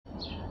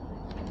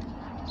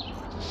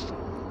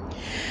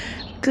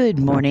Good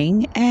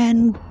morning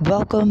and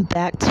welcome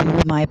back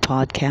to my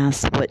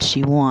podcast, What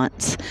She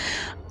Wants.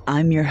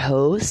 I'm your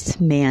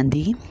host,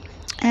 Mandy,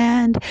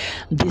 and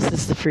this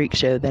is the freak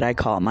show that I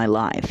call my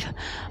life.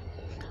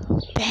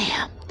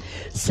 Bam!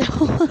 So,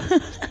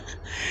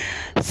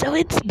 so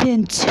it's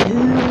been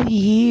 2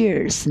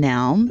 years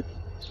now.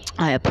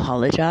 I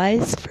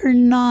apologize for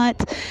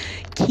not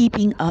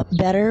keeping up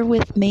better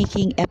with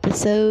making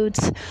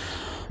episodes.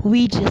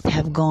 We just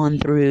have gone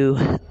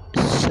through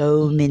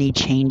so many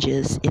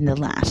changes in the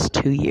last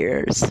 2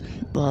 years.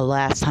 The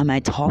last time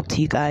I talked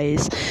to you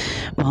guys,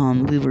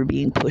 we were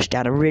being pushed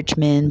out of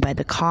Richmond by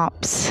the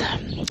cops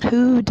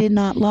who did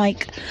not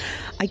like,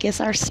 I guess,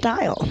 our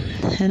style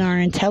and our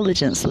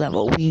intelligence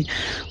level. We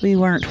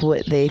weren't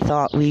what they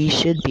thought we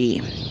should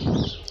be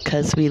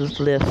because we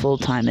live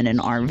full-time in an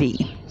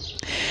RV.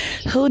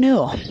 Who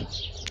knew?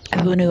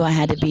 Who knew I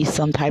had to be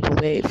some type of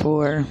way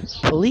for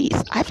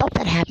police? I thought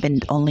that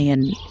happened only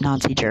in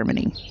Nazi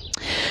Germany.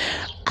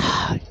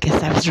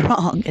 Guess I was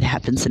wrong. It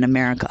happens in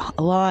America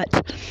a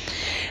lot.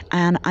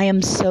 And I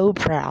am so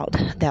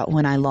proud that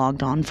when I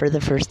logged on for the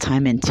first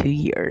time in 2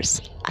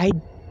 years, I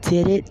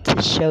did it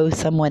to show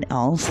someone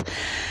else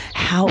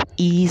how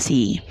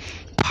easy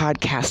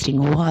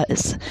podcasting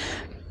was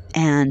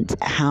and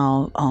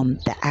how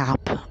the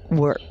app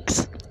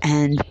works.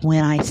 And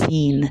when I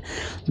seen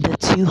the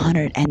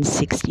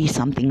 260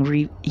 something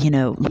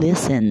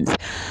listens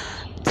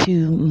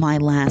to my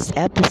last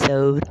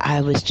episode,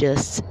 I was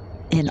just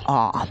in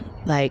awe.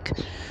 Like,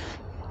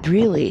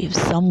 really,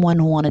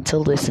 someone wanted to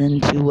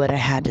listen to what I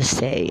had to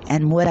say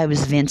and what I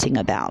was venting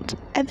about.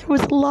 And there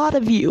was a lot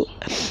of you.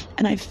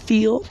 And I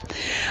feel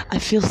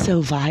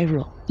so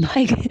viral.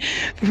 Like,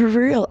 for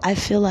real, I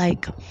feel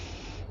like,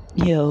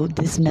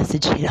 this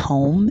message hit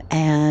home,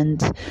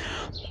 and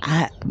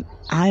I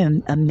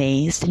am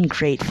amazed and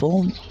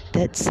grateful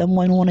that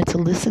someone wanted to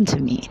listen to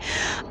me.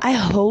 I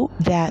hope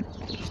that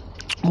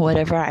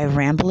whatever I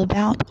ramble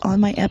about on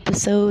my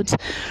episodes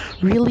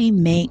really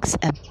makes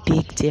a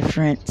big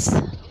difference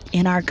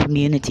in our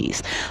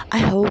communities. I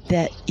hope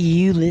that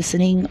you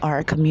listening are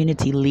a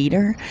community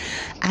leader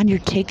and you're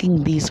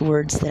taking these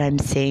words that I'm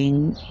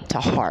saying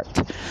to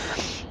heart.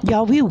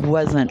 Y'all, we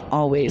wasn't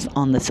always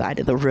on the side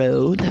of the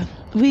road.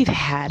 We've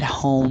had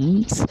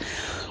homes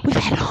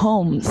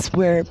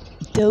where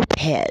dope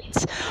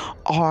heads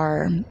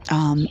are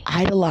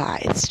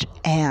idolized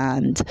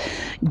and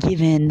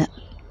given,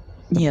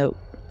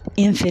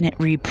 infinite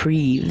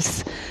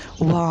reprieves,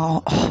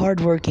 while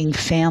hardworking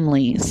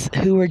families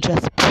who are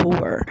just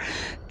poor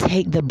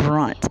take the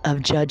brunt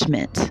of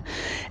judgment.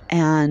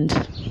 And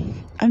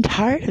I'm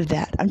tired of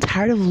that. I'm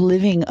tired of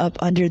living up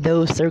under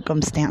those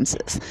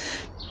circumstances.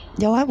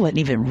 I wasn't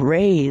even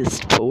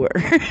raised poor.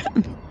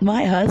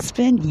 My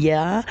husband,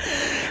 yeah.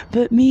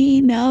 But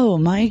me, no.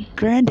 My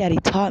granddaddy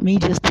taught me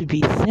just to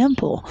be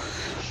simple.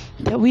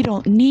 That we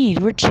don't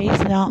need. We're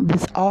chasing out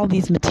all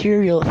these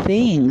material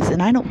things.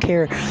 And I don't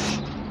care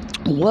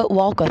what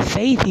walk of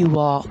faith you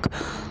walk.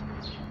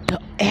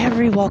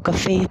 Every walk of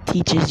faith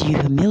teaches you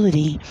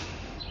humility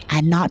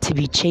and not to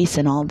be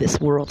chasing all this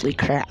worldly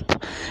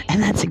crap.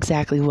 And that's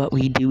exactly what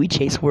we do. We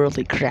chase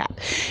worldly crap.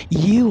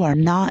 You are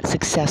not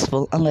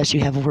successful unless you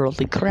have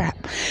worldly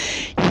crap.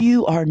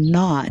 You are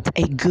not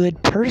a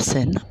good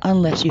person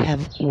unless you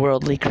have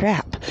worldly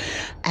crap.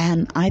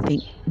 And I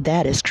think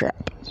that is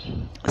crap.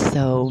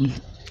 So,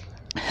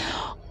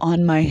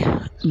 on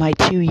my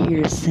 2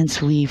 years since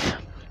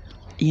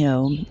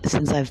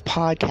since I've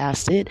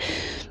podcasted,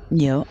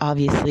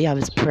 obviously I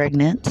was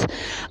pregnant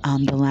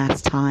the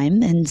last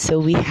time, and so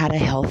we had a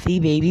healthy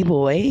baby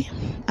boy.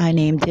 I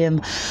named him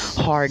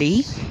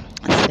Hardy.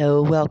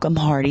 So welcome,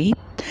 Hardy.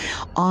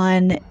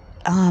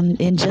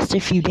 In just a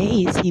few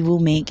days, he will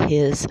make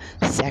his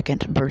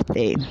 2nd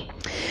birthday.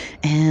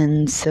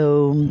 And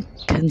so,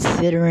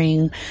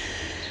 considering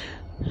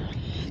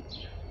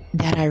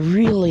that I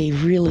really,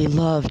 really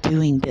love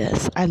doing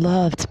this, I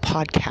loved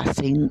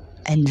podcasting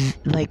and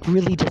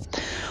really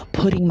just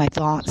putting my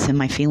thoughts and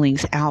my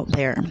feelings out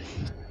there.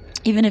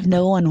 Even if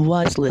no one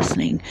was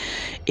listening,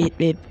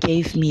 it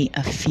gave me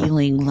a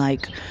feeling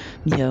like,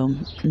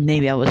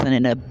 maybe I wasn't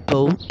in a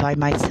boat by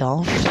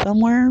myself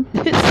somewhere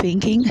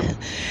thinking.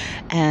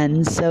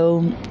 And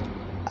so,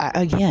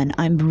 again,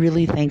 I'm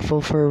really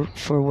thankful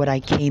for what I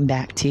came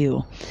back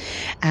to.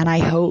 And I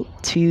hope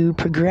to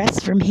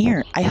progress from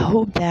here. I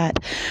hope that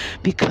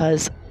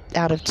because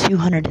out of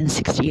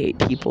 268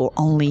 people,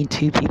 only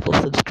 2 people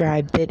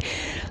subscribed, that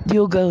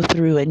you'll go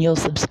through and you'll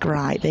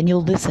subscribe and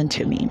you'll listen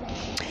to me.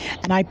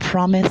 And I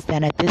promise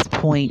that at this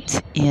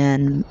point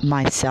in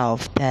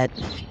myself that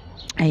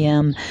I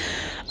am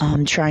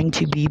trying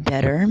to be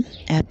better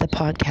at the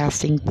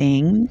podcasting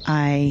thing.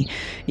 I,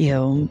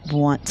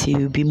 want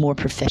to be more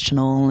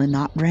professional and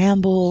not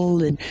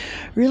ramble, and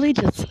really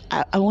just,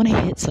 I want to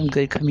hit some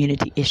good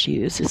community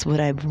issues is what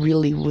I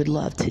really would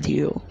love to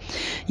do.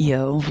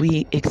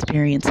 We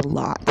experience a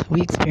lot.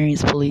 We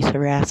experience police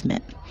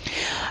harassment.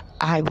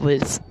 I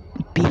was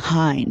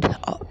behind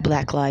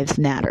Black Lives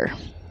Matter.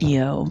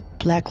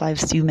 Black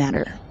lives do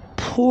matter.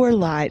 Poor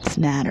lives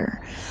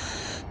matter.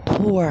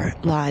 Core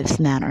Lives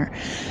Matter.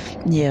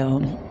 You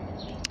know,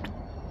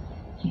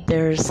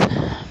 there's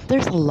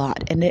a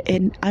lot,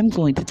 and I'm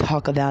going to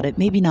talk about it,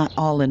 maybe not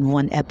all in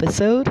one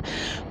episode,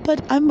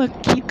 but I'm going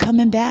to keep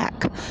coming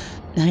back.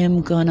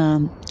 We're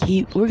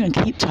going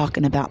to keep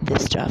talking about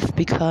this stuff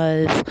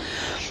because,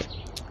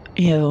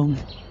 you know,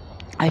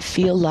 I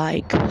feel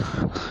like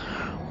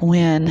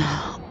when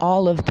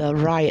all of the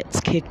riots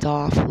kicked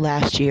off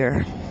last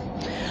year,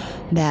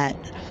 that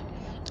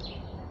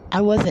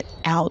I wasn't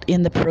out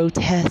in the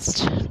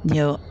protest. You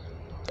know,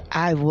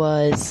 I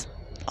was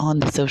on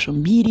the social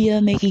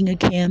media making a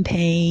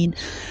campaign.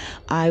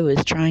 I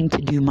was trying to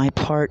do my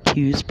part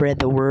to spread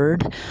the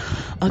word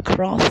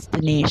across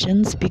the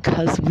nations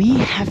because we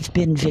have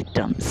been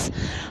victims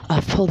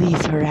of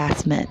police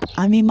harassment.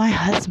 I mean, my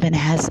husband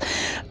has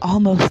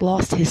almost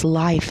lost his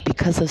life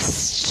because of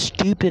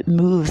stupid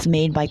moves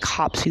made by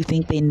cops who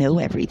think they know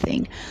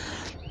everything.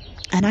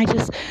 And I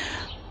just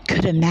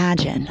could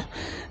imagine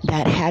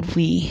that had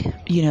we,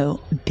 you know,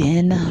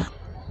 been a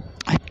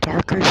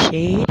darker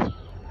shade,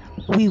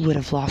 we would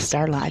have lost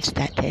our lives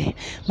that day.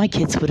 My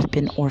kids would have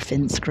been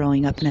orphans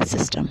growing up in a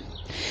system.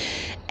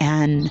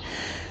 And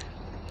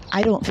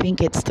I don't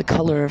think it's the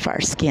color of our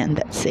skin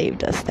that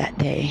saved us that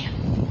day.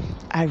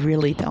 I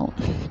really don't.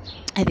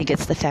 I think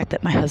it's the fact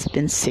that my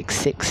husband's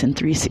 6'6" and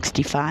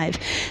 365,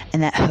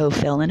 and that hoe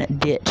fell in a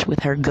ditch with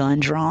her gun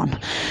drawn.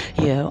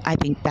 You know, I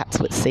think that's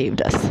what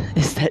saved us,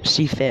 is that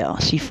she fell.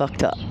 She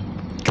fucked up.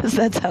 Because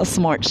that's how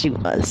smart she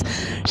was.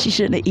 She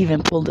shouldn't have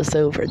even pulled us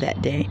over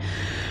that day.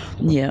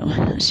 You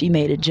know, she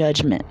made a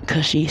judgment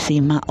because she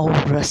seen my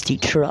old rusty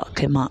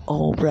truck and my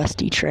old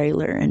rusty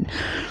trailer, and,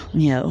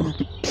 you know,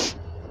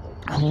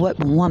 what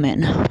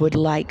woman would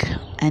like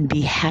and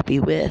be happy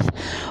with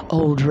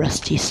old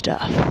rusty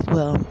stuff?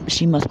 Well,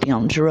 she must be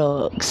on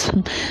drugs.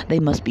 They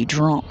must be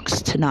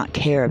drunks to not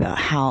care about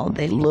how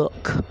they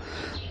look.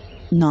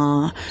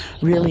 Nah,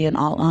 really, in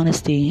all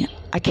honesty,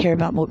 I care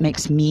about what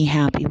makes me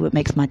happy, what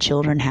makes my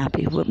children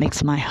happy, what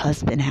makes my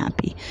husband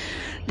happy.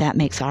 That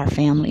makes our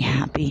family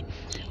happy.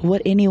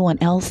 What anyone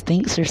else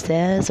thinks or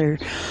says or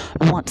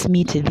wants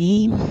me to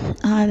be,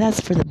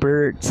 that's for the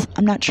birds.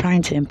 I'm not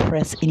trying to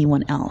impress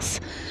anyone else.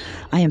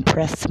 I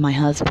impressed my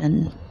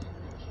husband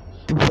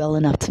well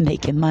enough to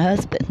make him my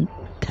husband.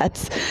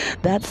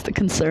 That's the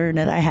concern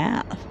that I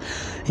have.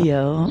 You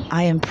know,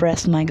 I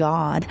impressed my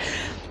God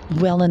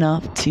well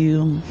enough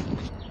to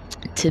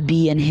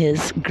be in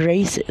his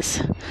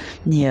graces.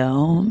 You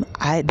know,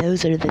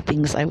 those are the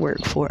things I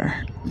work for,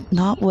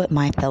 not what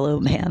my fellow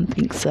man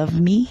thinks of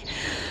me.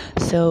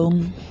 So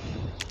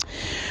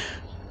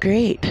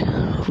great,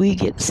 we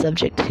get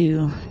subject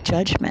to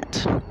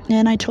judgment.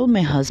 And I told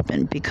my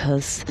husband,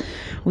 because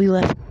we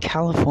left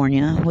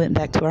California, went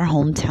back to our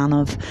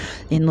hometown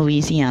in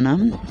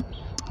Louisiana.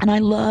 And I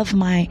love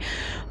my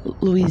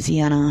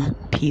Louisiana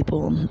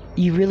people.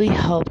 You really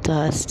helped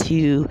us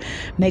to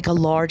make a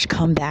large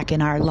comeback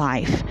in our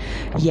life.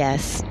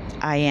 Yes,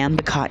 I am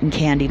the cotton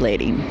candy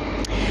lady.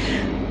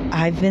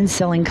 I've been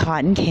selling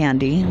cotton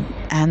candy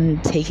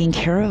and taking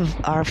care of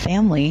our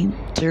family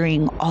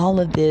during all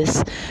of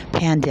this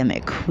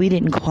pandemic. We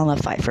didn't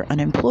qualify for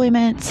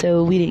unemployment,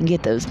 so we didn't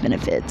get those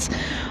benefits.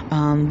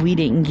 We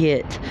didn't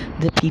get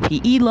the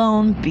PPE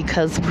loan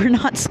because we're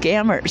not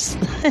scammers.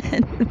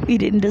 We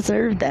didn't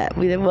deserve that.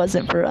 It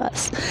wasn't for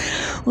us.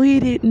 We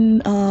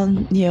didn't,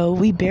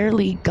 we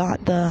barely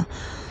got the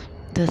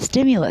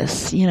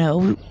stimulus,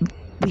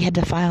 we had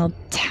to file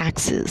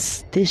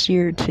taxes this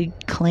year to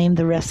claim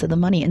the rest of the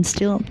money and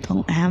still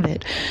don't have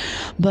it.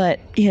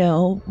 But,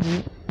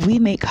 we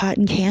make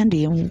cotton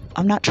candy, and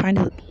I'm not trying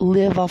to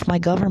live off my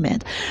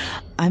government.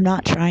 I'm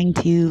not trying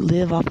to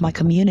live off my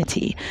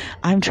community.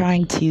 I'm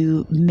trying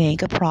to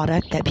make a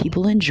product that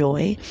people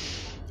enjoy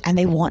and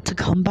they want to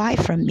come buy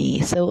from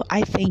me. So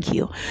I thank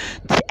you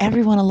to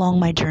everyone along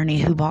my journey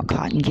who bought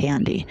cotton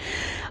candy.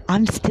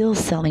 I'm still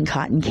selling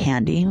cotton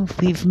candy.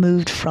 We've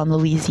moved from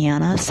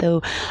Louisiana.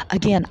 So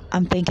again,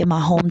 I'm thanking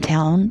my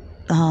hometown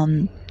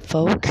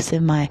folks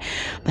and my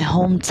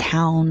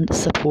hometown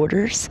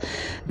supporters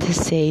to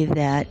say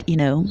that,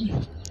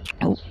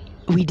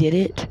 we did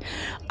it.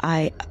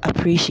 I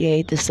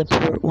appreciate the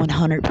support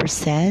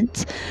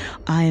 100%.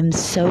 I'm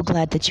so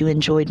glad that you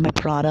enjoyed my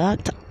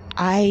product.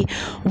 I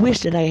wish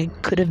that I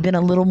could have been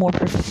a little more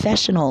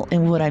professional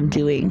in what I'm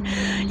doing.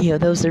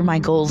 Those are my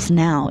goals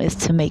now, is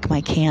to make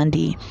my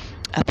candy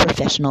a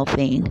professional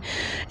thing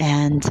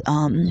and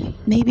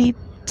maybe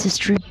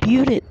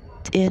distribute it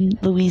in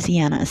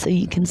Louisiana so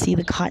you can see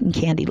the cotton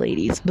candy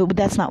ladies. But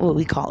that's not what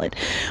we call it.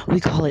 We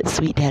call it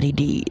Sweet Daddy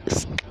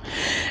D's.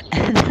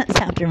 And that's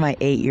after my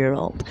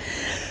 8-year-old.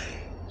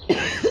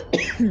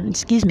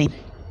 Excuse me.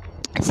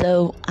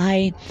 So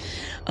I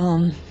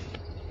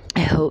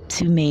hope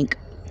to make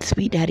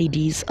Sweet Daddy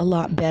D's a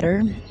lot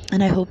better,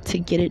 and I hope to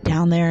get it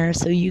down there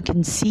so you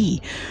can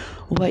see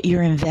what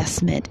your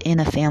investment in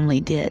a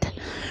family did,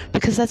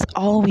 because that's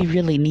all we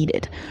really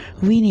needed.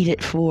 We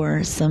needed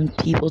for some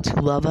people to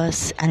love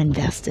us and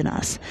invest in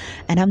us.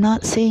 And I'm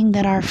not saying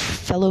that our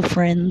fellow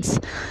friends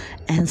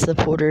and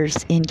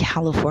supporters in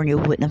California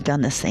wouldn't have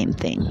done the same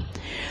thing.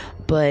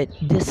 But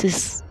this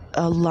is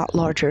a lot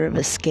larger of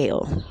a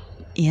scale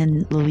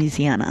in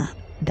Louisiana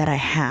that I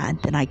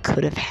had than I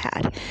could have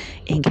had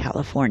in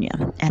California,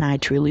 and I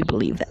truly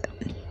believe that.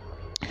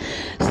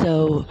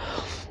 So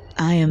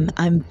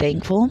I'm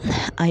thankful.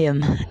 I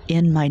am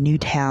in my new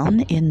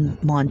town in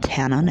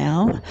Montana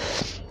now.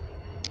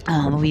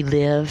 We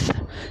live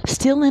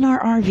still in our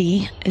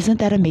RV. Isn't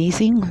that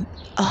amazing?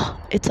 Oh,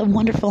 it's a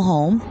wonderful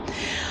home.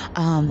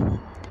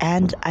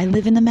 And I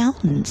live in the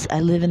mountains. I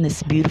live in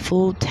this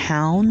beautiful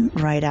town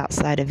right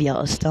outside of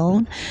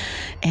Yellowstone,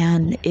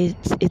 and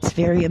it's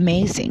very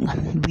amazing.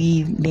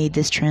 We made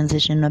this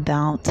transition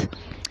about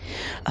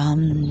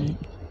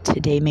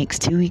today makes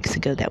 2 weeks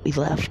ago that we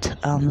left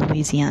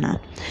Louisiana.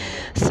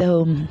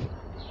 So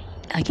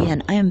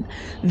again, I am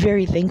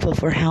very thankful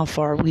for how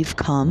far we've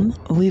come.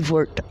 We've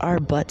worked our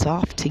butts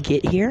off to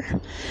get here,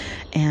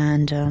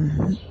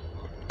 and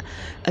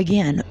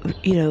again,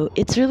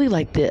 it's really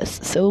like this.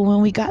 So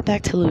when we got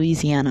back to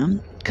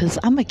Louisiana, because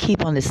I'm going to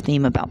keep on this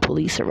theme about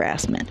police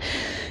harassment,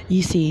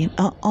 you see,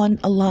 on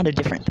a lot of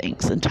different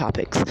things and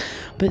topics.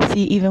 But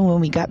see, even when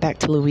we got back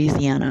to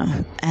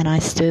Louisiana and I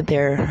stood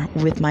there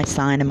with my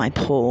sign and my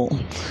pole,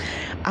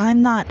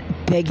 I'm not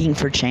begging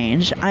for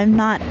change. I'm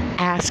not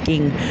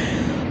asking,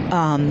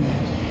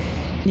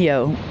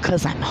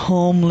 because I'm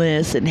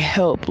homeless and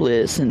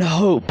helpless and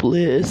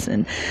hopeless.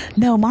 And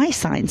no, my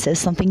sign says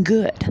something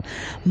good.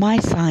 My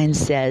sign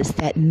says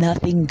that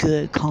nothing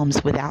good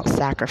comes without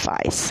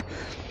sacrifice.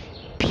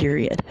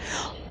 Period.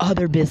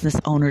 Other business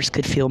owners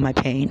could feel my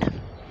pain.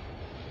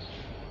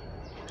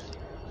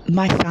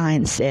 My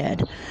sign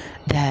said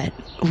that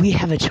we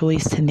have a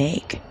choice to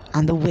make,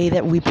 and the way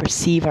that we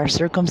perceive our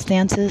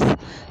circumstances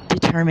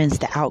determines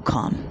the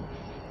outcome.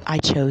 I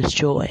chose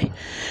joy.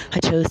 I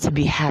chose to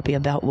be happy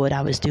about what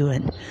I was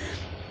doing.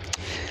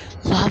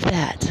 Love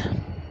that.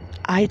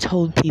 I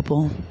told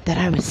people that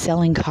I was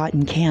selling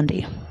cotton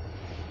candy.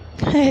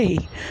 Hey,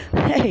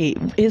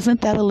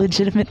 isn't that a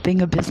legitimate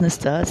thing a business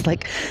does?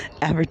 Like,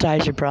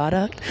 advertise your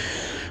product?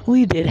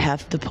 We did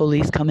have the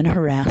police come and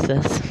harass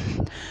us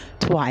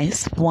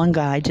twice. One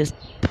guy just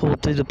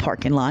pulled through the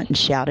parking lot and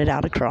shouted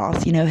out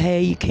across,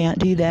 hey, you can't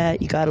do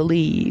that. You got to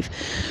leave.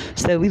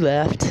 So we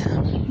left.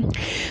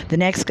 The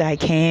next guy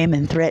came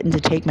and threatened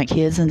to take my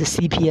kids into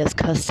CPS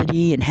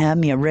custody and have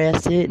me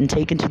arrested and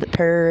taken to the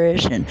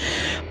parish and,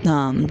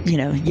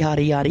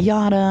 yada, yada,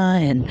 yada.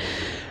 And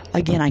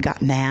again, I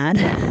got mad.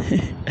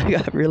 I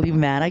got really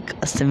mad. I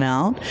cussed him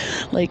out,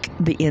 like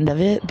the end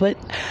of it. But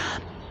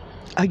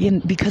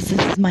again, because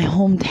this is my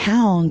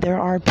hometown, there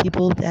are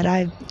people that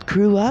I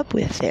grew up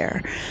with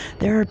there.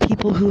 There are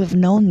people who have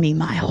known me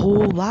my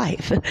whole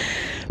life,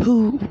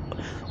 who,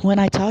 when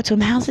I talk to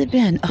them, how's it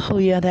been? Oh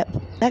yeah,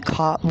 that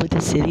cop with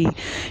the city,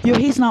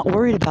 he's not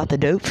worried about the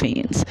dope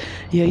fiends.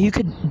 You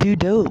could do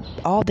dope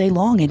all day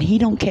long and he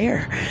don't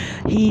care.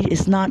 He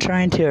is not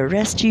trying to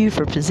arrest you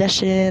for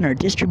possession or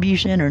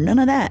distribution or none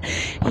of that.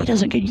 He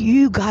doesn't care.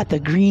 You got the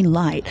green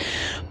light.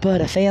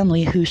 But a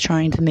family who's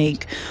trying to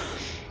make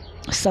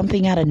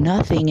something out of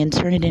nothing and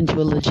turn it into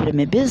a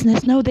legitimate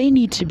business, no, they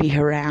need to be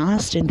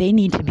harassed and they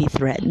need to be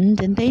threatened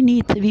and they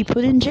need to be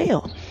put in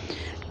jail.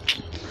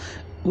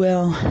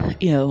 Well,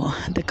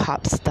 the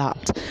cops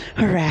stopped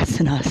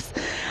harassing us.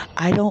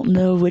 I don't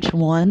know which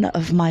one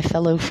of my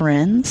fellow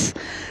friends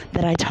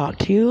that I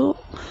talked to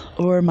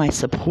or my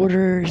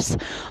supporters,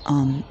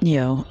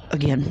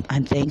 again,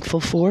 I'm thankful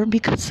for,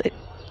 because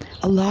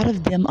a lot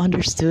of them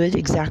understood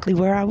exactly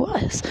where I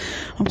was.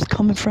 I was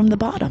coming from the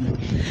bottom.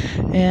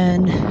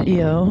 And,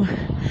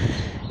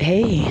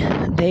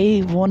 hey,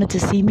 they wanted to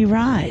see me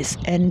rise.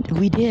 And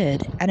we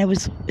did. And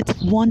it's a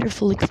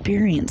wonderful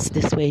experience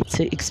this way,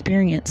 to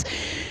experience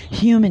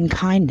human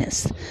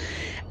kindness.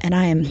 And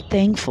I am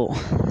thankful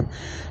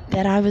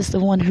that I was the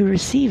one who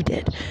received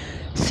it.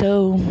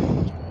 So,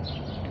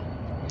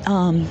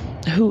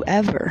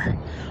 whoever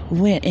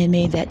went and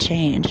made that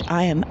change,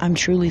 I'm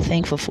truly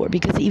thankful for it,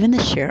 because even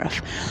the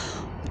sheriff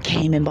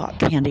came and bought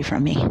candy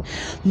from me,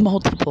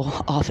 multiple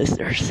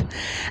officers,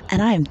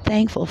 and I am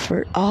thankful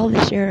for all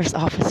the sheriff's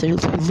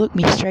officers who looked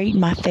me straight in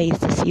my face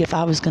to see if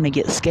I was going to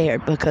get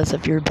scared because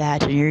of your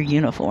badge and your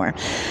uniform.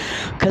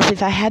 Because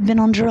if I had been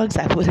on drugs,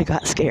 I would have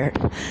got scared,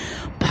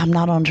 but I'm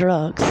not on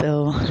drugs,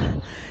 so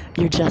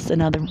you're just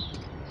another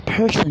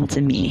person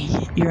to me.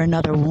 You're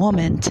another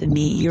woman to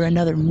me. You're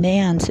another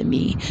man to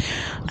me.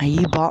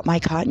 You bought my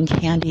cotton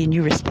candy and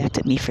you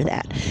respected me for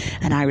that.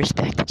 And I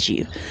respected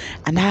you.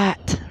 And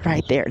that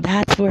right there,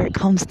 that's where it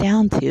comes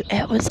down to.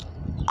 It was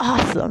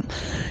awesome.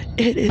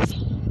 It is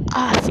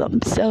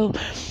awesome. So,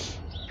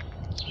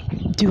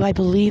 do I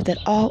believe that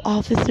all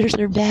officers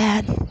are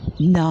bad?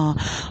 No,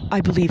 I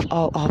believe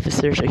all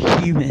officers are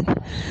human.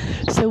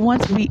 So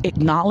once we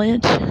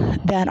acknowledge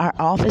that our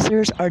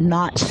officers are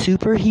not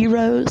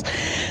superheroes,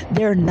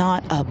 they're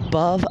not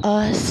above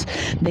us,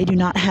 they do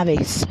not have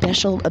a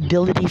special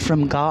ability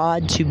from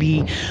God to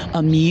be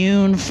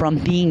immune from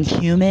being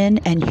human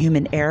and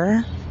human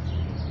error,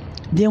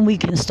 then we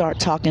can start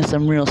talking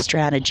some real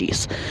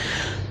strategies.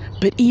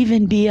 But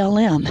even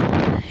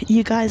BLM,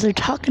 you guys are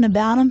talking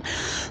about them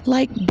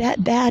like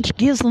that badge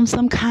gives them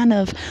some kind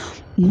of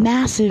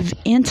massive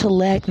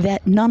intellect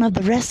that none of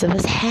the rest of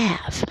us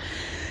have.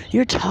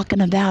 You're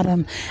talking about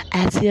them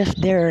as if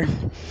they're,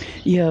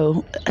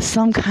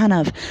 some kind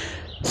of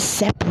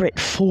separate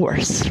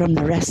force from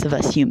the rest of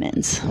us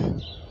humans.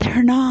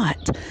 They're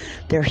not.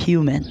 They're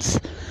humans.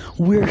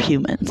 We're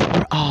humans.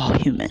 We're all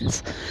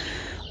humans.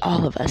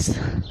 All of us.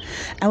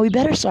 And we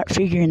better start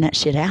figuring that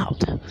shit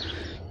out.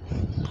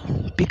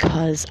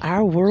 Because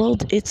our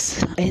world,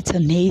 it's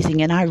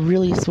amazing, and I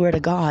really swear to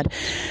God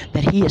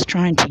that he is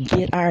trying to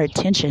get our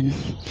attention.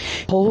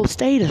 Whole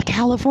state of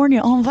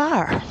California on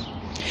fire.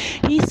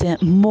 He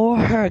sent more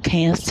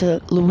hurricanes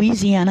to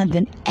Louisiana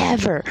than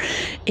ever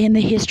in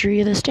the history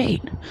of the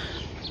state.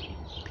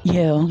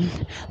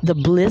 The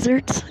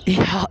blizzards.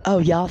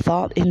 Y'all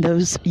thought in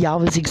those y'all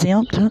was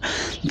exempt?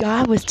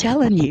 God was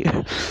telling you,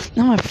 I'm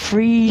gonna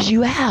freeze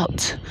you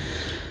out.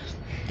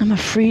 I'm gonna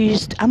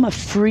freeze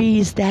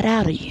that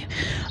out of you.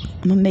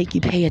 I'm gonna make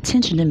you pay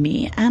attention to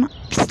me. And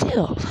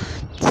still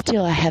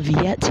I have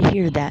yet to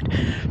hear that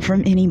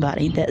from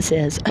anybody that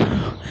says,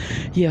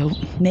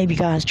 maybe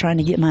God's trying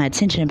to get my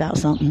attention about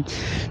something.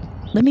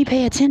 Let me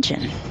pay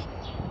attention.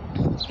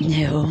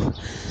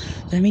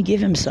 Let me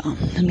give him some.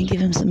 Let me give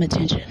him some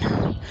attention.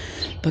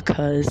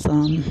 Because,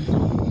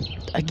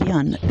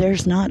 again,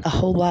 there's not a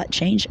whole lot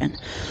changing.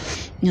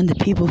 And the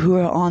people who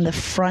are on the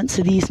fronts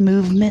of these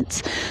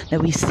movements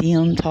that we see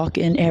them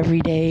talking every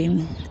day,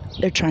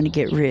 they're trying to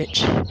get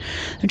rich.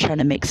 They're trying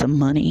to make some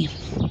money.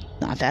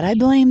 Not that I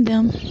blame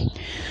them.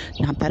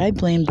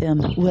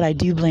 What I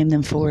do blame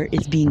them for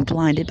is being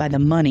blinded by the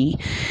money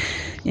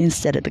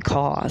instead of the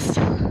cause.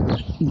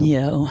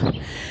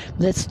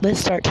 Let's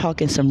start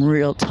talking some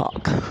real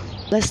talk.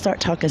 Let's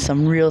start talking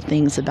some real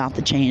things about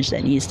the change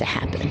that needs to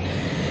happen.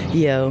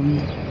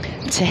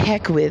 To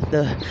heck with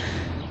the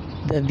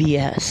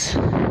BS.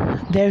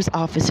 Those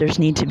officers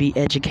need to be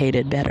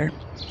educated better.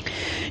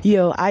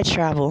 I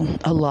travel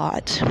a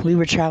lot. We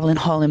were traveling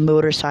hauling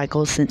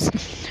motorcycles since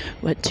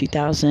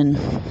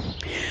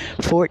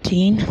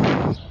 2014.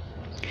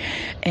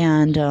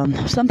 And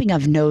something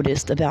I've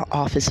noticed about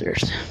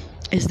officers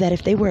is that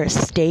if they wear a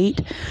state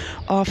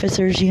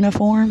officer's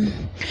uniform,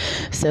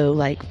 so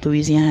like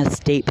Louisiana has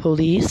state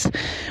police,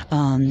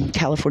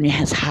 California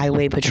has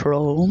highway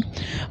patrol,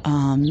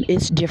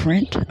 it's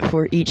different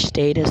for each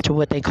state as to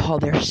what they call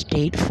their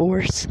state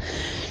force.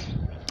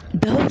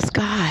 Those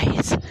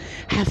guys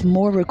have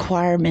more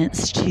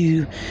requirements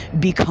to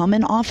become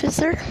an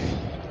officer,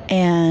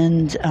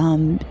 and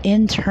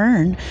in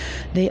turn,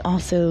 they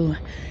also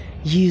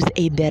use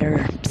a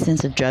better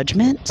sense of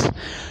judgment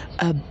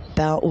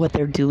about what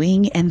they're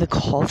doing and the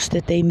calls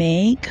that they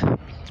make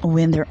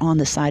when they're on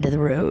the side of the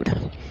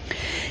road.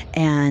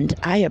 And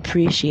I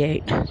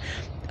appreciate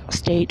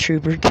state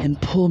trooper can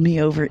pull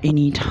me over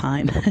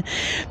anytime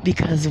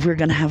because we're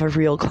going to have a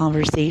real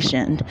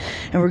conversation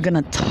and we're going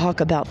to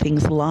talk about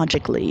things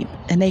logically,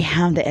 and they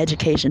have the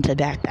education to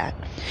back that.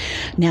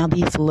 Now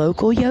these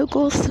local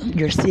yokels,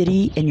 your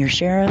city and your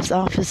sheriff's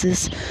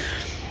offices,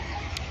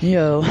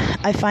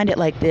 I find it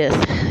like this.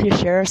 Your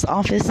sheriff's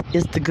office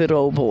is the good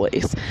old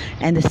boys,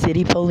 and the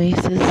city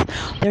polices,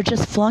 they're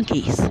just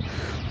flunkies.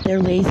 They're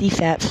lazy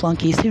fat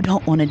flunkies who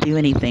don't want to do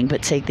anything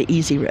but take the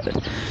easy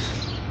road.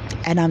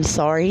 And I'm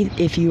sorry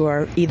if you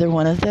are either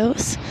one of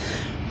those.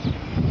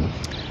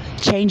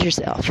 Change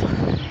yourself.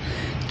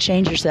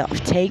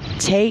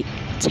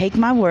 Take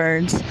my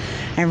words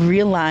and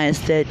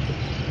realize that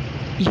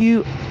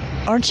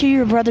aren't you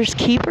your brother's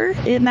keeper?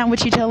 Isn't that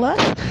what you tell us?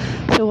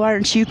 So why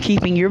aren't you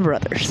keeping your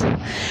brothers?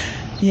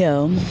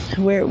 Where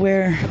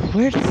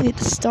does it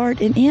start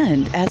and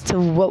end as to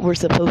what we're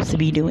supposed to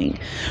be doing?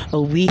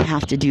 Oh, we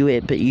have to do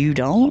it, but you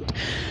don't?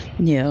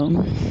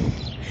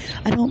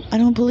 I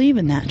don't believe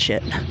in that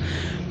shit.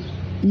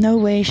 No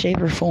way,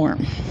 shape, or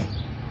form.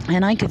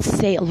 And I could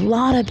say a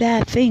lot of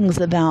bad things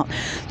about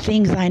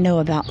things I know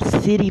about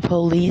city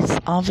police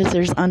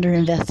officers under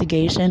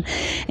investigation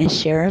and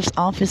sheriff's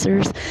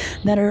officers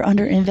that are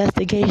under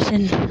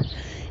investigation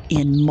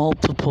in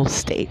multiple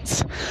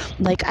states.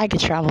 Like, I could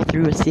travel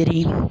through a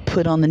city,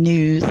 put on the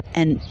news,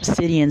 and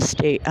city and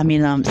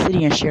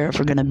sheriff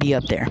are going to be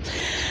up there.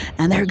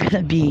 And they're going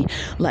to be,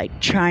 like,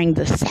 trying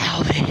to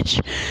salvage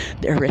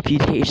their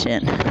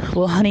reputation.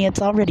 Well, honey, it's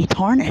already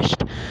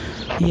tarnished.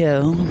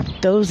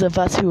 Those of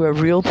us who are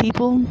real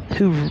people,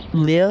 who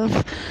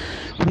live,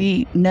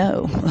 we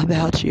know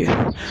about you.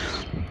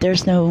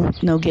 There's no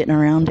getting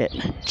around it.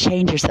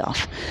 Change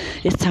yourself.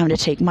 It's time to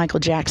take Michael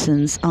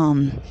Jackson's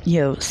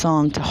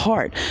song to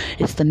heart.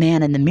 It's the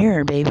man in the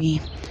mirror,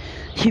 baby.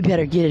 You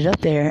better get it up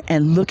there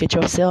and look at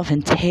yourself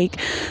and take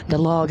the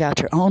log out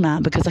your own eye,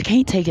 because I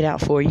can't take it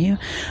out for you.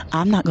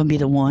 I'm not going to be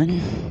the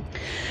one.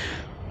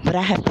 But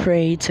I have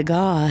prayed to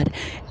God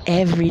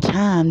every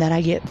time that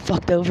I get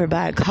fucked over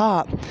by a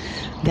cop,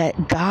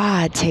 that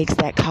God takes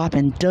that cop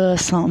and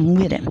does something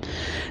with him,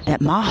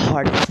 that my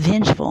heart is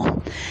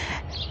vengeful.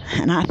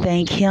 And I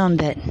thank him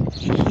that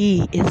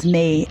he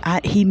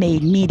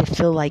made me to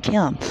feel like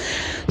him.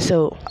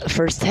 So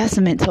First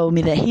Testament told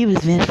me that he was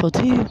vengeful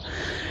too.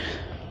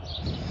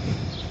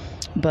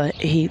 But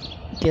he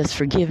gives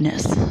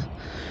forgiveness.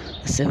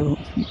 So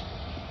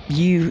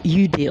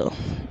you deal.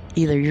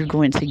 Either you're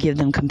going to give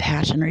them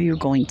compassion or you're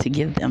going to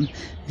give them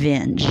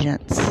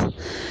vengeance.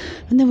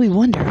 And then we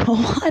wonder, well,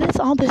 why does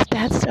all this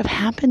bad stuff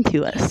happen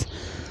to us?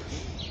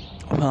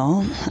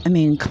 Well, I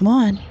mean, come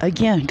on.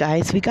 Again,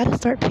 guys, we got to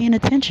start paying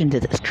attention to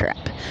this crap.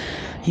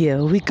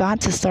 We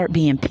got to start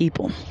being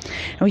people.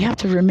 And we have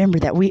to remember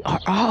that we are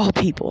all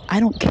people. I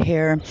don't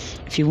care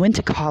if you went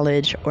to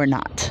college or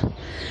not.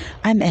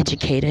 I'm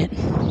educated.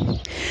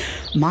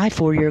 My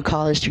 4-year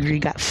college degree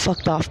got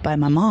fucked off by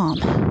my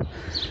mom.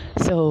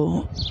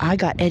 So I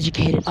got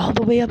educated all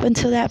the way up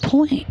until that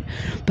point.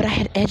 But I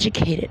had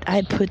educated.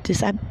 I put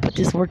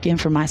this work in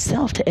for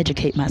myself to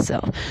educate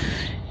myself.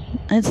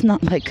 It's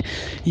not like,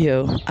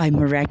 I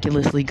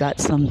miraculously got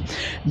some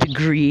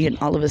degree and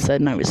all of a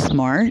sudden I was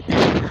smart.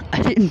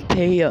 I didn't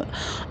pay a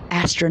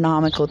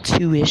astronomical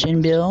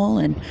tuition bill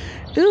and,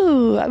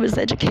 I was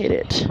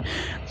educated.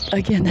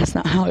 Again, that's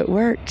not how it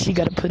works. You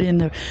got to put in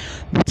the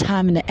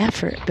time and the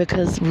effort,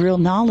 because real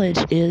knowledge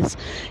is,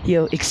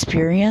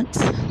 experience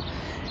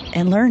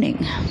and learning.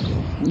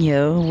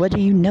 What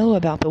do you know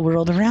about the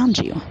world around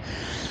you?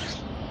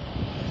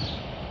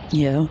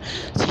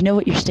 So you know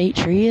what your state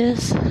tree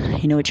is?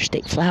 You know what your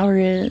state flower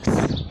is?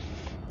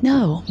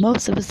 No,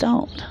 most of us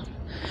don't.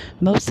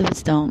 Most of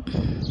us don't.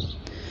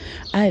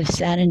 I have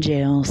sat in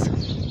jails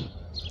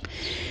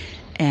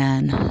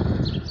and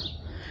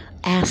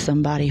asked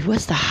somebody,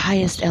 what's the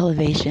highest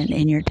elevation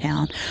in your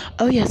town?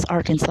 Oh yes,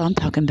 Arkansas, I'm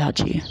talking about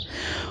you.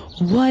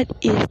 What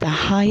is the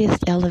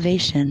highest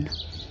elevation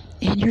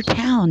in your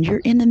town? You're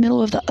in the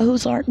middle of the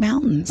Ozark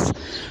Mountains.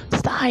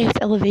 It's the highest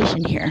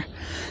elevation here.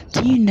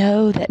 Do you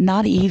know that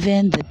not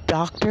even the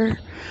doctor,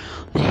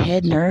 the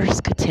head nurse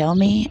could tell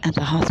me at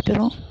the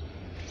hospital?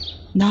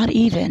 Not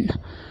even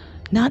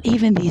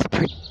these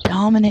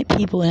predominant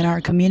people in our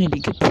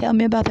community could tell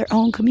me about their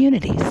own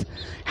communities.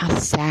 How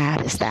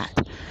sad is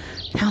that?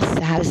 How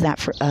sad is that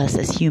for us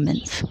as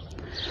humans?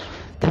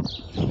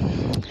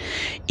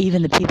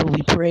 Even the people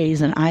we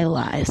praise and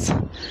idolize,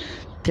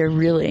 they're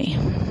really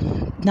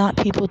not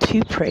people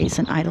to praise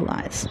and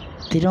idolize.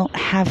 They don't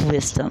have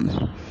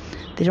wisdom.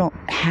 They don't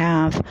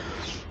have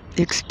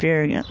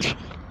experience.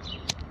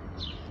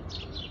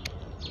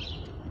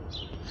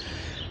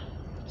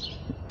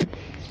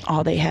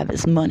 All they have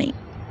is money.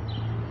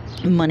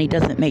 Money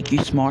doesn't make you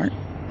smart.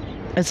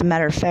 As a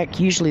matter of fact,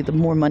 usually the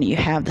more money you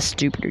have, the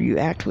stupider you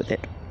act with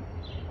it.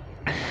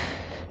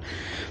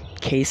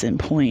 Case in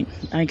point,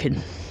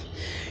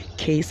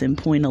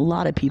 a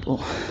lot of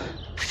people,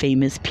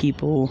 famous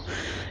people,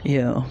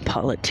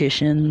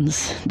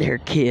 politicians, their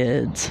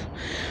kids.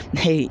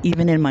 Hey,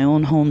 even in my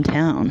own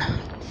hometown,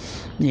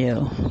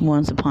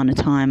 once upon a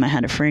time I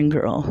had a friend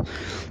girl,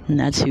 and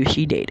that's who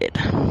she dated.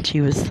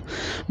 She was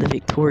the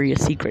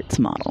Victoria's Secrets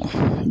model.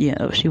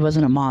 She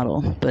wasn't a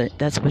model, but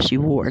that's what she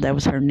wore. That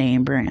was her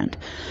name brand.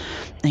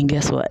 And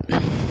guess what?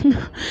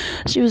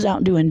 She was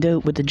out doing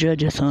dope with the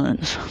judge's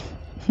sons.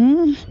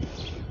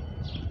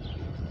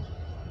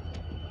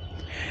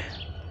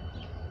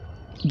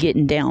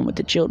 Getting down with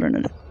the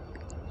children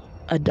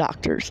of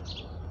doctors,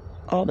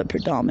 all the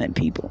predominant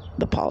people,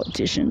 the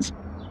politicians.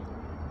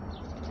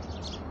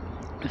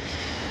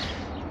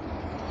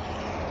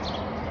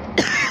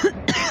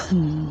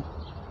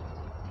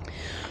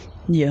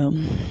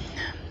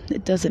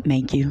 It doesn't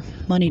make you.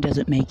 Money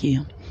doesn't make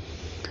you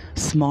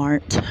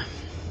smart.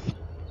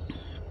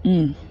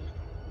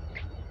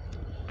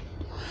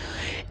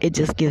 It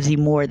just gives you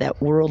more of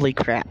that worldly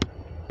crap.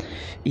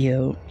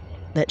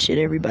 That shit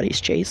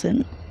everybody's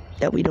chasing,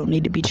 that we don't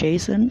need to be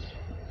chasing.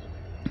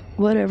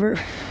 Whatever.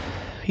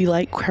 You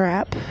like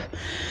crap?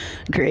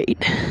 Great.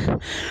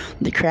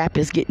 The crap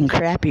is getting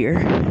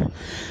crappier.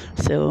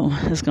 So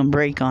it's going to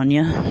break on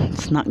you.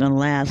 It's not going to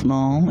last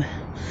long.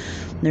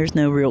 There's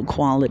no real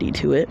quality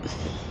to it.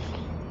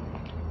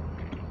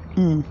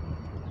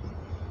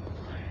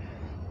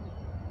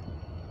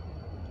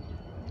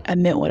 I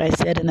meant what I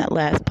said in that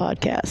last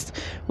podcast.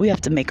 We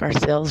have to make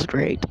ourselves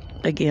great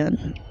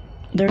again.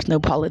 There's no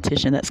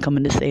politician that's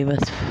coming to save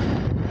us.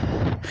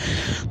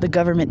 The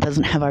government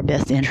doesn't have our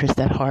best interest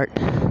at heart.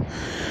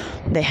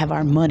 They have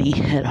our money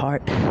at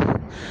heart.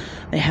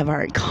 They have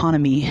our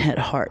economy at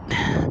heart.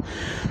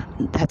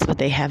 That's what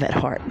they have at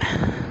heart.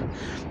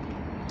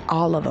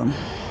 All of them.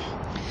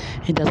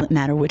 It doesn't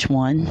matter which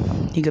one.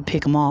 You could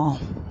pick them all.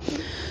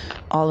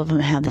 All of them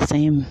have the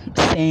same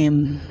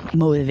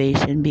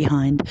motivation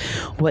behind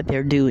what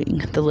they're doing,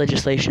 the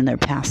legislation they're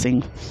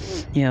passing,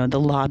 the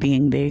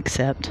lobbying they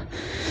accept.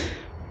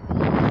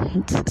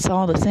 It's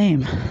all the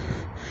same.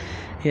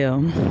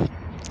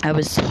 I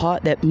was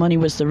taught that money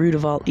was the root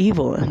of all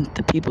evil, and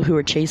the people who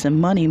are chasing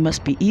money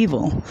must be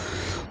evil.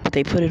 But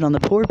they put it on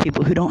the poor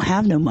people who don't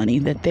have no money,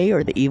 that they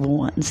are the evil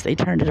ones. They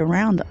turned it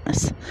around on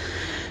us.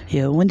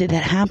 When did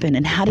that happen,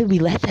 and how did we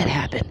let that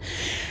happen?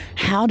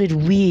 how do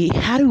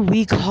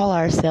we call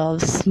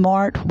ourselves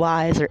smart,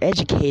 wise, or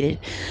educated,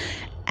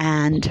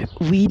 and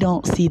we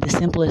don't see the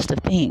simplest of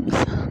things,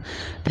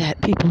 that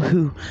people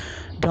who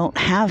don't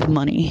have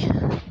money,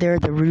 they're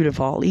the root of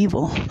all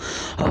evil.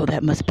 Oh,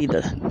 that must be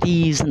the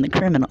thieves and the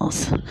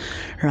criminals,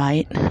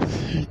 right?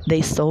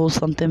 They stole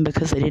something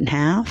because they didn't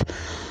have.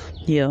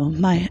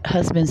 My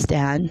husband's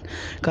dad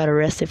got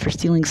arrested for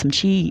stealing some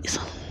cheese.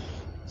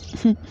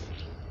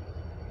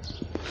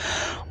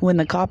 When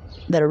the cop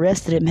that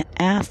arrested him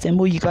asked him,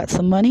 well, you got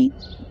some money?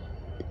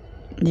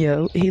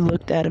 He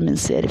looked at him and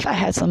said, if I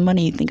had some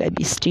money, you think I'd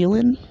be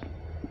stealing?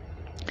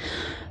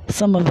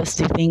 Some of us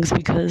do things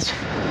because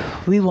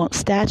we want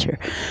stature.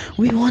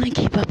 We want to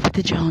keep up with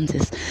the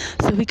Joneses.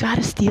 So we got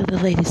to steal the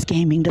latest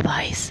gaming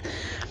device.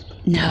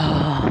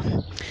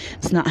 No,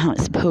 it's not how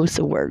it's supposed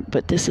to work,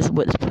 but this is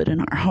what's put in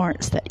our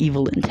hearts, that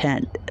evil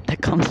intent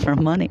that comes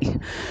from money.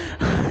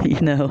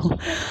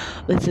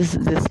 This is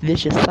this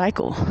vicious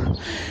cycle.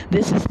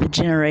 This is the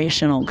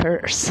generational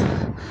curse.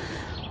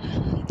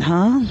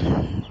 Huh?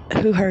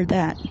 Who heard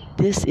that?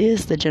 This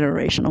is the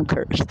generational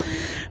curse.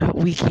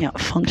 We can't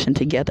function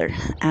together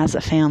as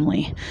a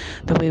family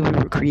the way we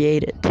were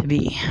created to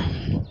be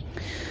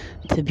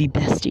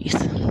besties.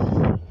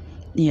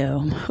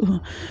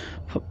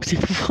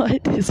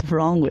 What is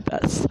wrong with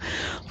us?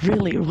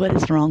 Really, what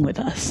is wrong with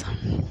us?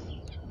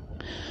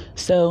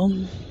 So,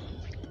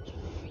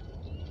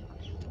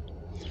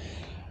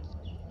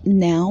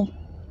 now,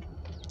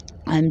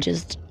 I'm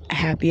just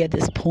happy at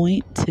this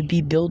point to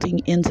be building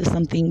into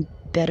something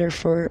better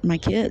for my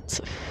kids.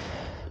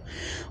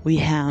 We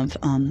have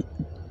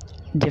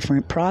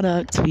different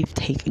products. We've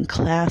taken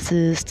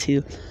classes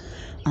to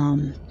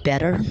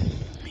better,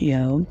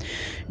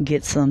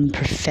 get some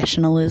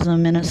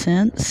professionalism in a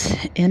sense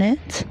in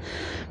it.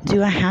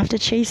 Do I have to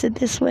chase it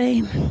this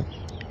way?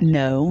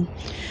 No.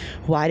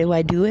 Why do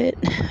I do it?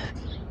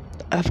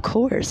 Of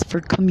course, for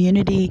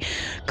community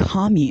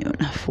commune,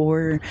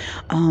 for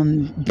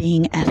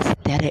being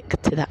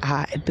aesthetic to the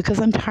eye, because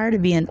I'm tired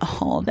of being,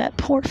 that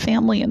poor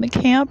family in the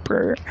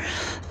camper.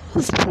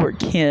 Those poor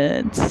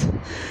kids.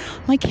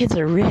 My kids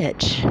are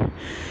rich.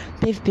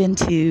 They've been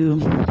to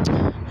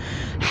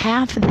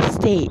half of the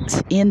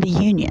states in the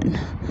Union.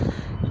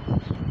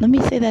 Let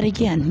me say that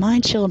again.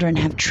 My children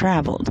have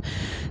traveled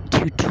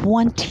to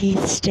 20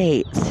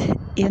 states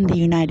in the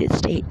United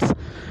States.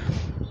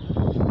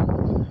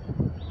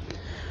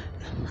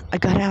 I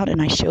got out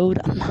and I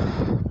showed them.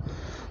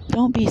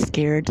 Don't be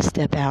scared to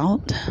step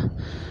out.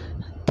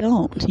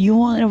 Don't. You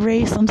want to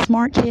raise some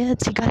smart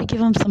kids? You got to give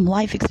them some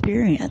life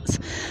experience.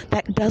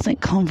 That doesn't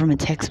come from a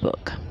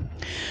textbook.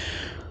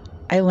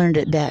 I learned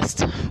it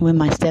best when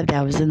my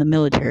stepdad was in the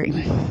military.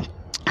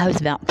 I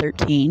was about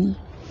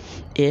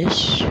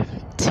 13-ish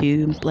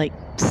to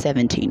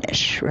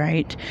 17-ish,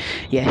 right?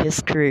 Yeah,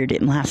 his career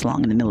didn't last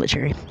long in the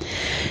military.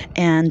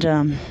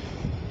 And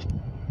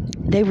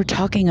they were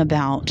talking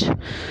about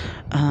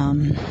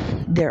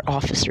their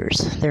officers,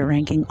 their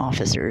ranking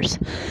officers,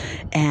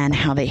 and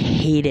how they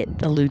hated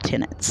the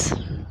lieutenants.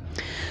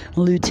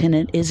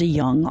 Lieutenant is a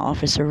young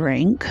officer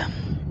rank.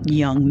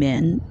 Young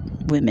men,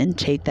 women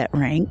take that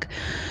rank.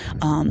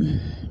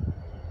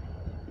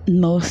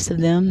 Most of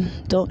them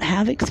don't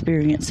have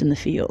experience in the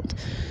field.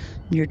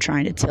 You're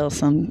trying to tell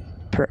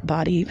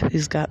somebody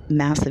who's got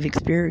massive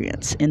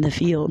experience in the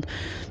field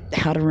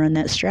how to run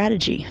that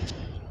strategy.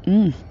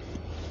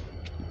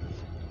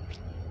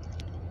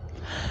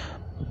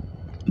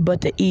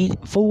 But the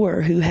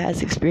E4 who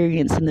has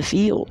experience in the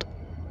field,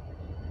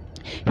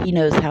 he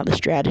knows how the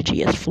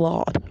strategy is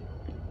flawed.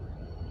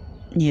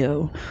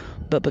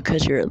 But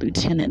because you're a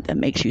lieutenant, that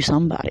makes you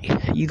somebody.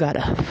 You got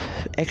a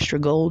extra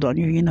gold on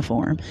your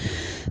uniform,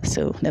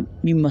 so that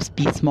you must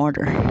be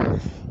smarter.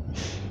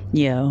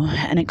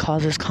 And it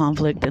causes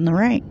conflict in the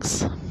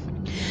ranks.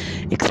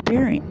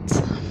 Experience.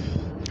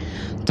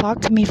 Talk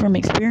to me from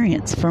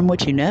experience, from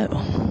what you know.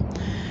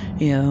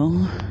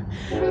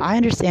 I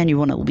understand you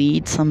want to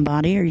lead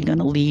somebody, or you're going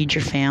to lead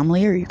your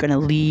family, or you're going to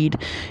lead,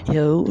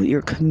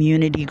 your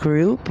community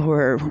group,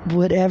 or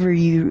whatever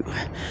you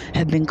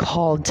have been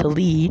called to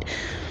lead.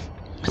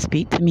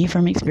 Speak to me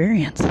from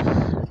experience,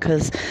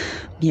 because,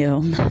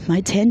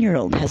 my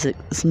 10-year-old has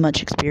as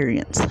much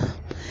experience.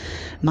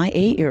 My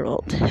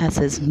 8-year-old has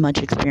as much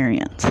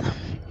experience.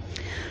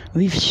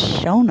 We've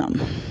shown them.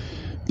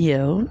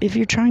 If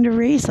you're trying to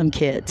raise some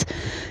kids,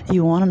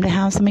 you want them to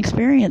have some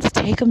experience,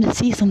 take them to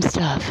see some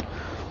stuff.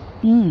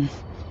 You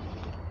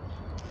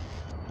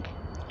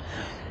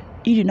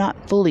do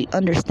not fully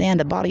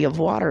understand a body of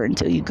water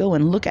until you go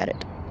and look at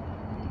it.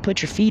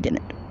 Put your feet in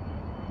it.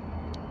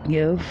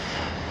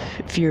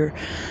 If you're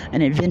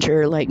an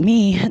adventurer like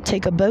me,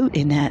 take a boat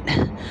in that.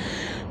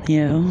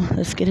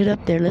 Let's get it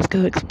up there. Let's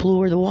go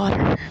explore the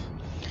water.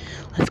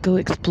 Let's go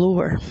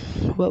explore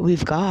what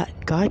we've got.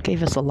 God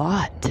gave us a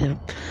lot to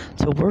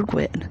work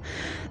with.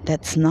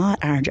 That's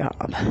not our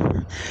job.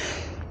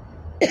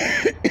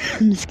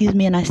 Excuse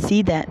me, and I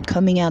see that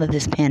coming out of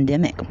this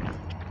pandemic.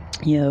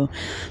 There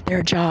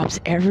are jobs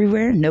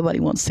everywhere. Nobody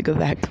wants to go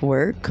back to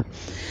work.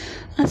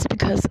 That's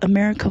because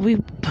America, we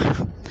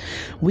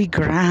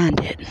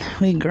grinded.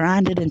 We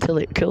grinded until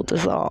it killed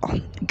us all.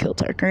 It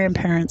killed our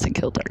grandparents. It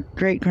killed our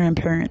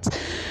great-grandparents.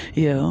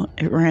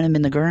 It ran them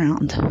in the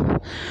ground.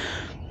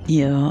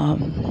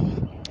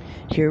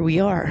 Here we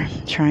are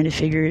trying to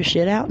figure this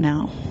shit out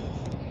now.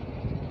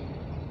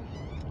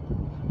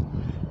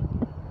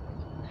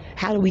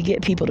 How do we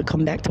get people to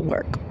come back to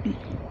work?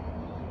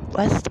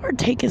 Let's start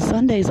taking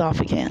Sundays off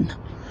again.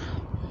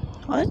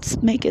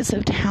 Let's make it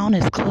so town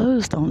is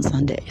closed on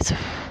Sundays.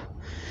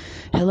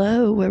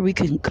 Hello, where we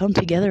can come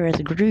together as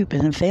a group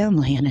and a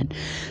family and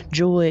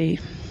enjoy,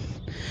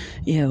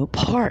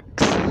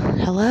 parks.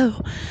 Hello.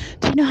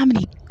 Do you know how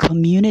many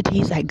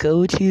communities I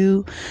go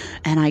to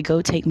and I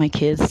go take my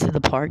kids to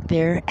the park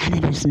there and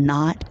it is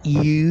not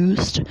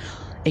used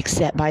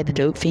except by the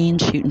dope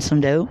fiends shooting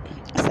some dope?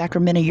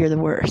 Sacramento, you're the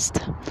worst.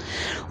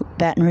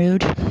 Baton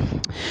Rouge,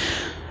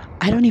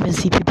 I don't even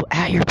see people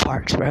at your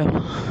parks, bro.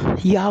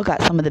 Y'all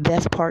got some of the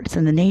best parks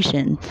in the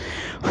nation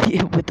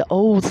with the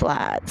old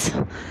slides.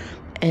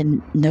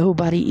 And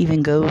nobody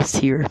even goes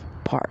to your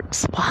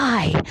parks.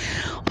 Why?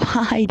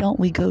 Why don't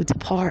we go to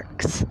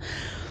parks?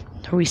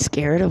 Are we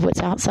scared of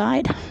what's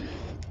outside?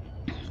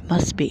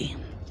 Must be.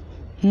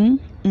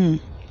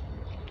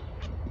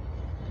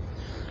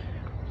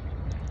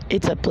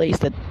 It's a place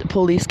that the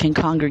police can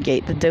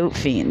congregate the dope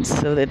fiends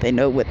so that they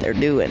know what they're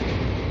doing.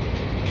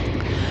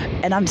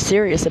 And I'm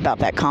serious about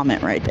that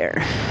comment right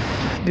there,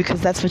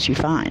 because that's what you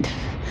find.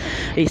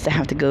 I used to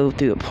have to go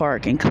through a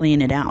park and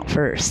clean it out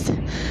first.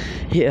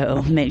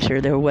 Make sure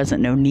there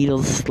wasn't no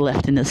needles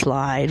left in the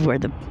slide where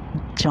the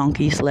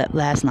junkie slept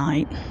last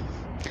night.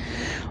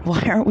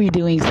 Why aren't we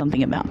doing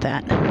something about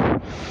that?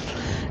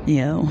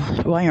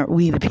 Why aren't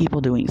we the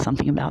people doing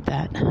something about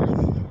that?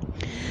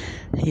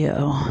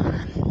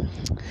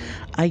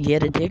 I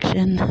get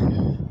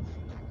addiction.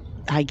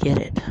 I get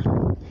it.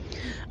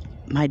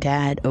 My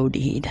dad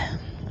OD'd.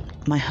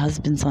 My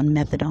husband's on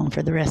methadone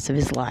for the rest of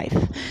his life.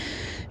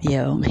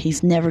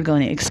 He's never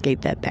going to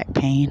escape that back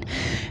pain.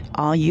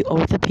 All you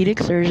orthopedic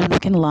surgeons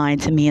can lie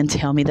to me and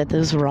tell me that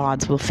those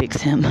rods will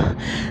fix him.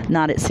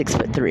 Not at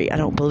 6'3". I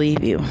don't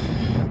believe you.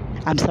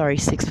 I'm sorry,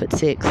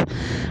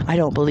 6'6". I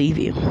don't believe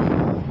you.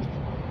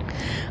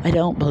 I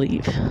don't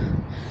believe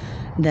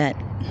that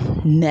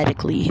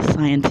medically,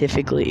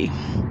 scientifically,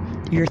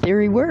 your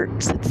theory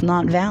works. It's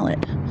not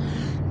valid.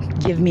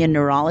 Give me a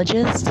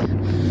neurologist.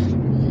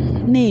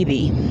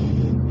 Maybe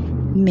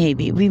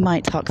we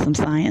might talk some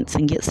science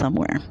and get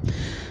somewhere.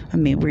 I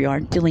mean, we are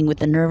dealing with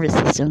the nervous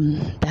system.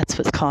 That's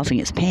what's causing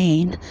its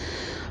pain.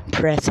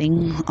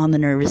 Pressing on the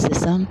nervous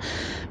system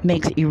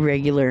makes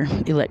irregular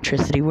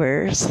electricity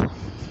wears.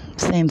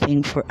 Same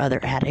thing for other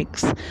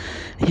addicts.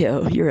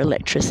 Your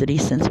electricity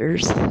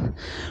sensors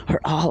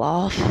are all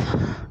off.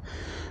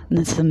 And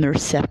it's the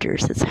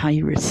receptors. It's how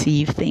you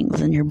receive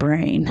things in your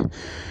brain.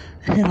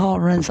 And it all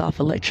runs off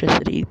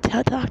electricity.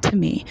 Talk to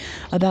me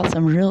about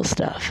some real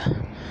stuff.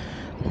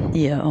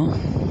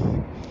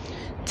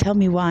 Tell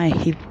me why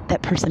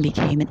that person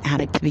became an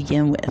addict to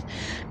begin with.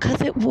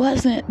 Because it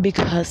wasn't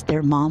because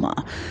their mama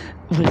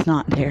was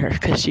not there,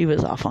 because she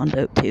was off on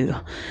dope too.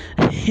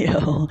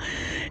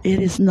 It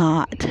is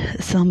not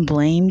some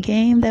blame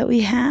game that we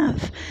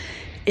have.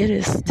 It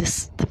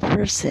is the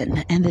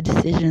person and the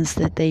decisions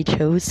that they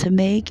chose to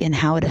make and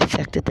how it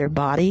affected their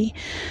body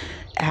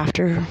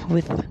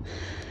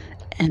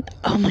and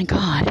oh my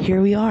God,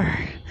 here we are.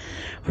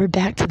 We're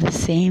back to the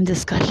same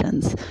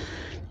discussions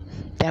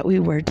that we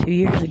were 2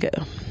 years ago.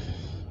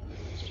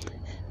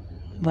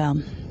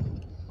 Well,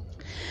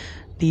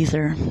 these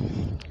are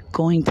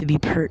going to be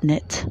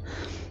pertinent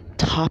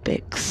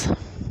topics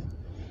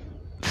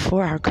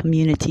for our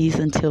communities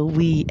until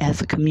we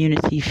as a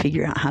community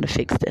figure out how to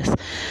fix this.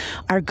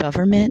 Our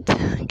government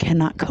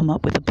cannot come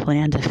up with a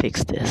plan to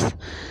fix this.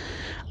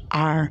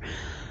 Our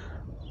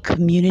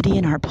community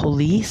and our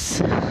police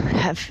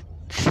have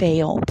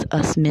failed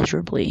us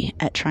miserably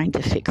at trying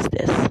to fix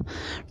this,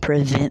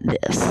 prevent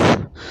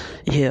this.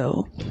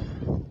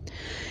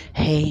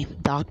 Hey,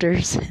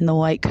 doctors in the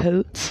white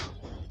coats.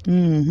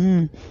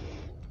 You're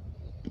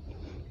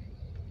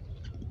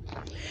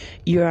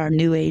our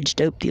new age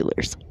dope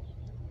dealers.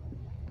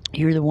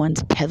 You're the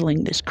ones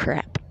peddling this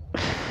crap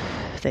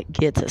that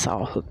gets us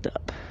all hooked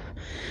up.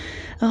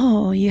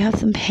 Oh, you have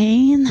some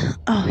pain?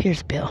 Oh, here's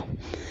a pill.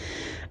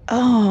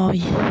 Oh,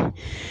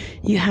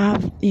 you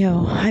have,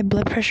 high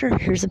blood pressure?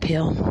 Here's a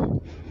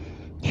pill.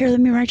 Here, let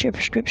me write you a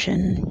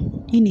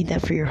prescription. You need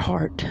that for your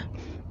heart.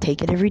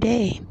 Take it every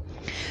day.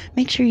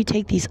 Make sure you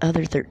take these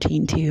other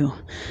 13 too.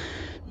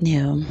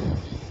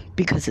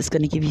 Because it's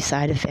going to give you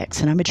side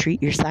effects. And I'm going to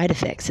treat your side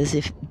effects as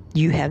if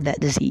you have that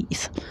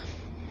disease.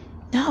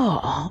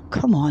 No,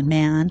 come on,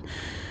 man.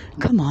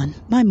 Come on.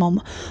 My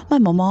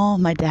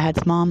mom, my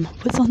dad's mom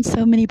was on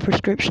so many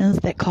prescriptions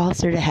that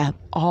caused her to have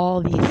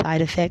all these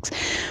side effects.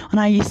 When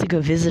I used to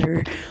go visit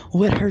her,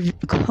 what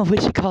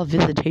she called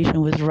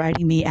visitation was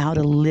writing me out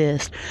a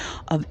list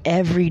of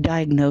every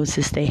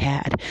diagnosis they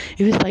had.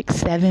 It was like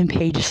 7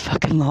 pages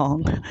fucking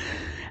long.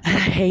 And I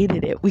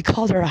hated it. We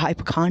called her a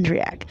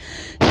hypochondriac.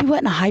 She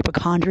wasn't a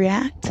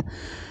hypochondriac.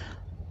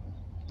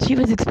 She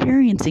was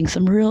experiencing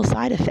some real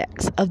side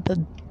effects of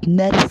the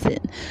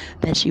medicine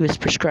that she was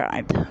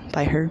prescribed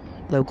by her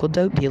local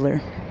dope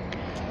dealer.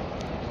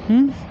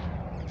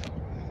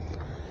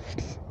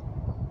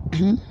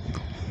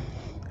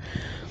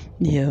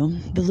 Yeah,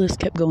 the list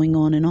kept going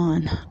on and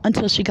on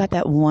until she got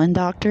that one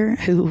doctor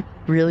who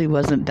really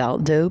wasn't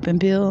about dope and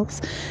pills.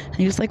 And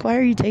he was like, why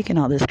are you taking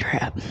all this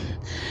crap?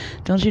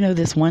 Don't you know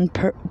this one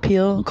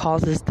pill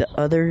causes the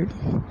other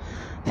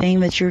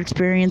thing that you're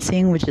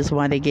experiencing, which is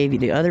why they gave you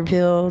the other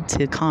pill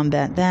to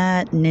combat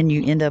that, and then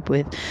you end up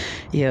with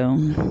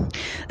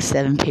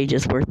 7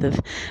 pages worth of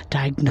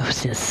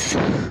diagnosis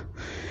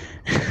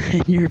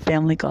and your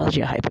family calls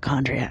you a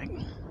hypochondriac.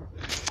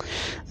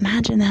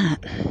 Imagine that.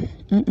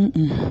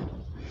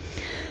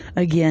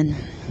 Again,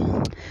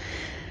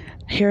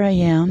 here I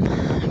am.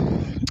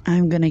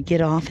 I'm gonna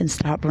get off and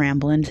stop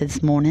rambling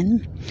this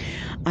morning.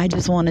 I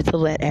just wanted to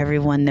let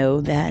everyone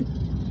know that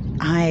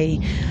I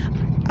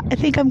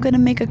think I'm going to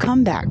make a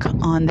comeback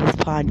on this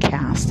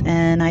podcast,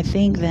 and I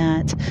think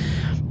that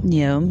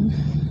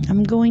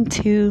I'm going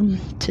to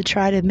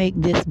try to make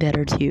this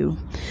better too,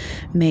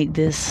 make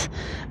this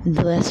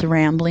less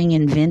rambling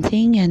and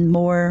venting and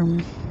more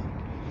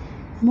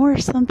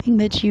something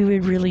that you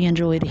would really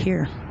enjoy to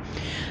hear.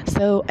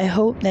 So I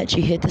hope that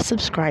you hit the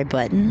subscribe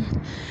button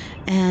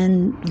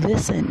and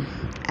listen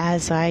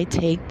as I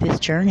take this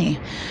journey,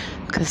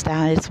 because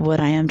that is what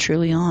I am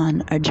truly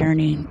on, a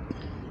journey.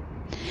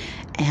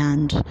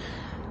 And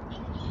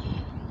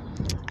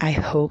I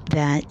hope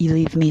that you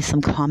leave me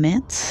some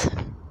comments.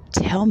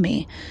 Tell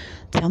me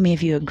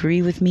if you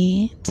agree with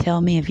me.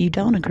 Tell me if you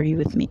don't agree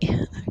with me.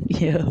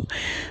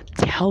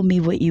 Tell me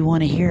what you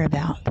want to hear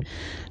about.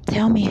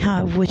 Tell me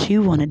what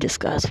you want to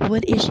discuss.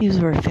 What issues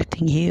are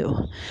affecting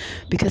you?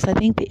 Because I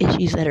think the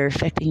issues that are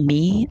affecting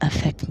me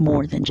affect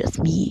more than just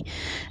me.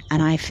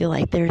 And I feel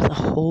like there's a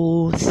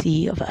whole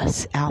sea of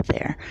us out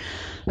there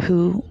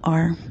who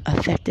are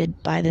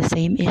affected by the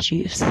same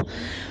issues.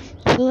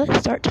 So let's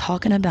start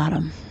talking about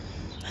them.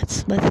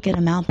 Let's get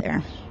them out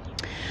there.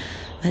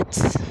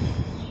 Let's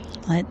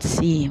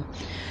see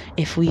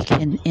if we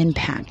can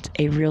impact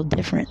a real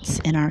difference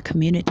in our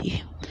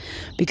community.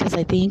 Because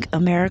I think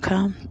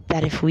America,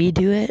 that if we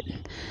do it,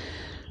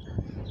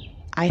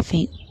 I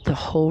think the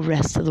whole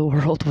rest of the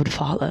world would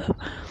follow.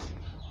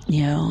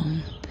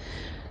 Be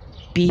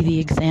the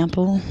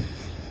example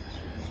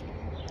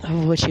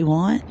of what you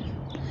want.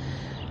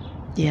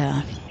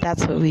 Yeah,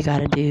 that's what we got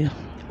to do.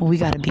 We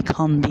got to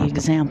become the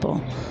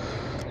example.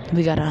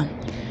 We got to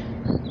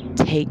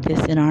take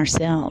this in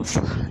ourselves.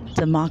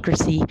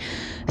 Democracy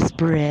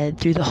spread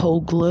through the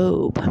whole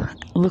globe.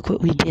 Look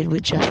what we did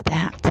with just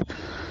that.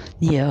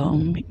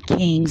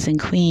 Kings and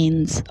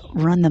queens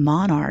run the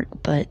monarch,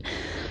 but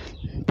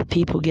the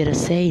people get a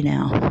say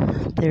now.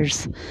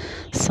 There's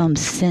some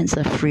sense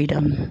of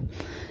freedom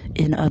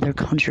in other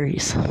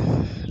countries.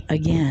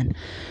 Again,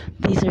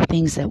 these are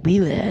things that we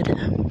led.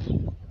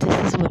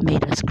 This is what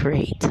made us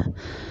great.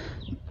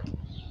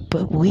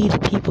 But we, the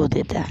people,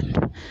 did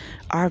that.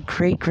 Our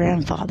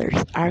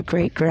great-grandfathers, our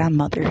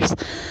great-grandmothers,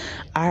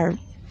 our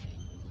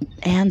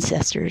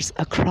ancestors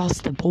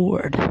across the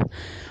board,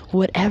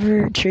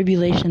 whatever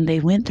tribulation they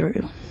went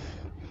through,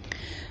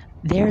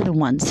 they're the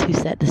ones who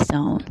set the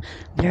stone.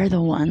 They're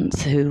the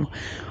ones who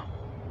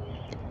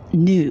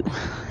knew,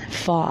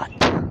 fought.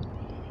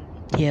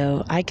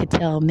 I could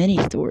tell many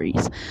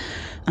stories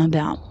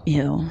about,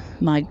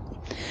 my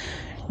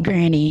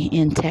granny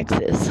in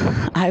Texas.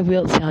 I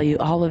will tell you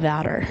all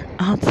about her.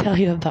 I'll tell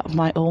you about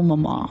my old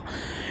mama.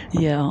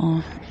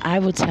 I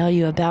will tell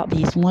you about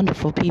these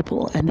wonderful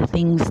people and the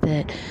things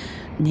that,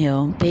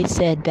 they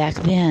said back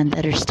then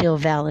that are still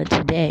valid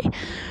today.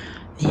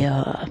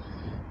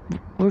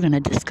 We're going to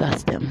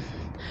discuss them.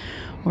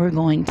 We're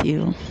going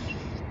to.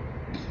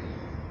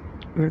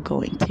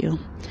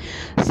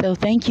 So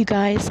thank you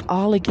guys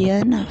all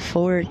again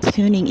for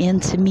tuning in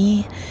to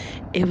me.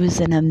 It was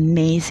an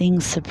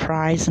amazing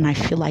surprise, and I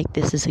feel like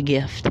this is a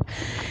gift.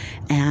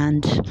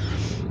 And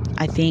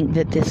I think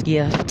that this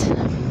gift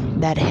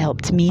that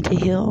helped me to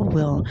heal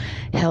will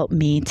help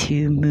me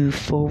to move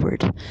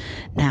forward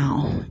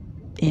now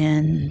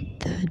in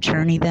the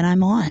journey that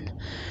I'm on.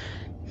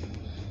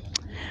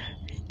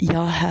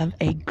 Y'all have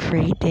a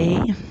great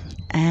day,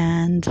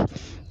 and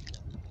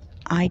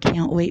I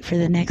can't wait for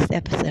the next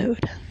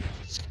episode.